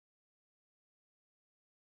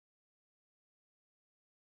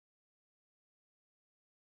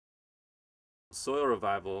Soil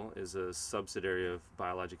revival is a subsidiary of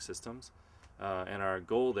biologic systems, and our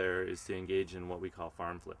goal there is to engage in what we call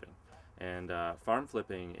farm flipping. And farm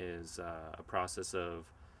flipping is a process of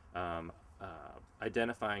um,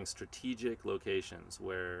 identifying strategic locations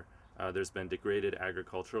where there's been degraded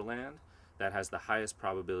agricultural land that has the highest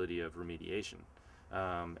probability of remediation.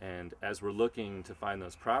 And as we're looking to find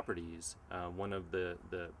those properties, one of the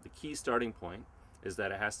key starting point is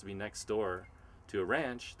that it has to be next door to a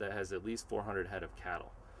ranch that has at least 400 head of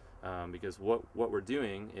cattle. Because what we're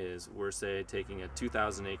doing is we're, say, taking a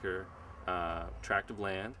 2,000 acre tract of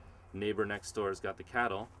land, neighbor next door has got the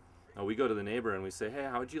cattle, we go to the neighbor and we say, hey,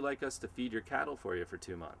 how would you like us to feed your cattle for you for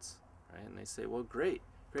 2 months? Right? And they say, well, great,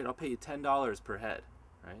 I'll pay you $10 per head,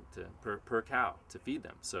 right, per cow to feed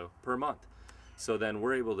them, so per month. So then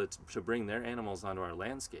we're able to bring their animals onto our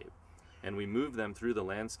landscape, and we move them through the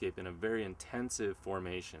landscape in a very intensive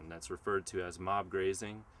formation that's referred to as mob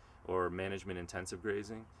grazing or management intensive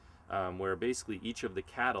grazing, where basically each of the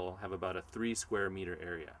cattle have about a 3 square meter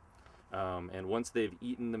area. And once they've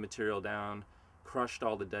eaten the material down, crushed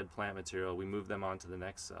all the dead plant material, we move them on to the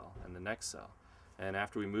next cell and the next cell. And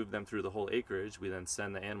after we move them through the whole acreage, we then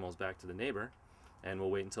send the animals back to the neighbor, and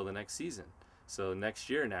we'll wait until the next season. So next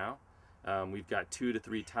year now, we've got 2 to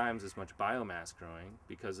 3 times as much biomass growing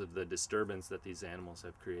because of the disturbance that these animals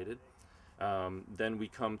have created. Then we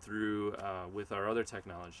come through with our other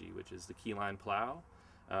technology, which is the keyline plow.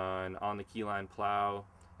 And on the keyline plow,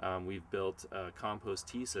 we've built a compost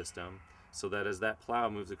tea system so that as that plow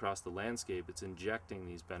moves across the landscape, it's injecting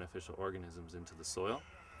these beneficial organisms into the soil.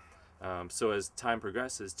 So as time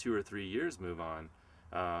progresses, 2 or 3 years move on,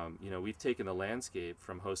 we've taken the landscape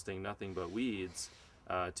from hosting nothing but weeds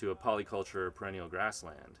to a polyculture perennial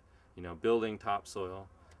grassland, building topsoil,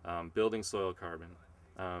 building soil carbon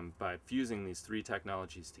by fusing these 3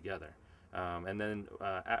 technologies together. And then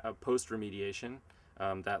post-remediation,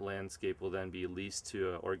 that landscape will then be leased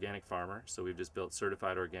to an organic farmer. So we've just built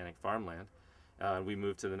certified organic farmland. We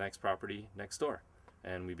move to the next property next door,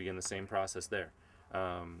 and we begin the same process there.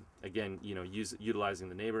 Again, utilizing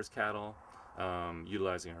the neighbor's cattle,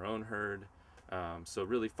 utilizing our own herd. So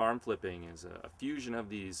really farm flipping is a fusion of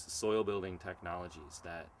these soil building technologies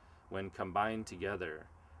that, when combined together,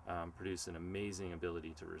 produce an amazing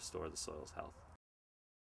ability to restore the soil's health.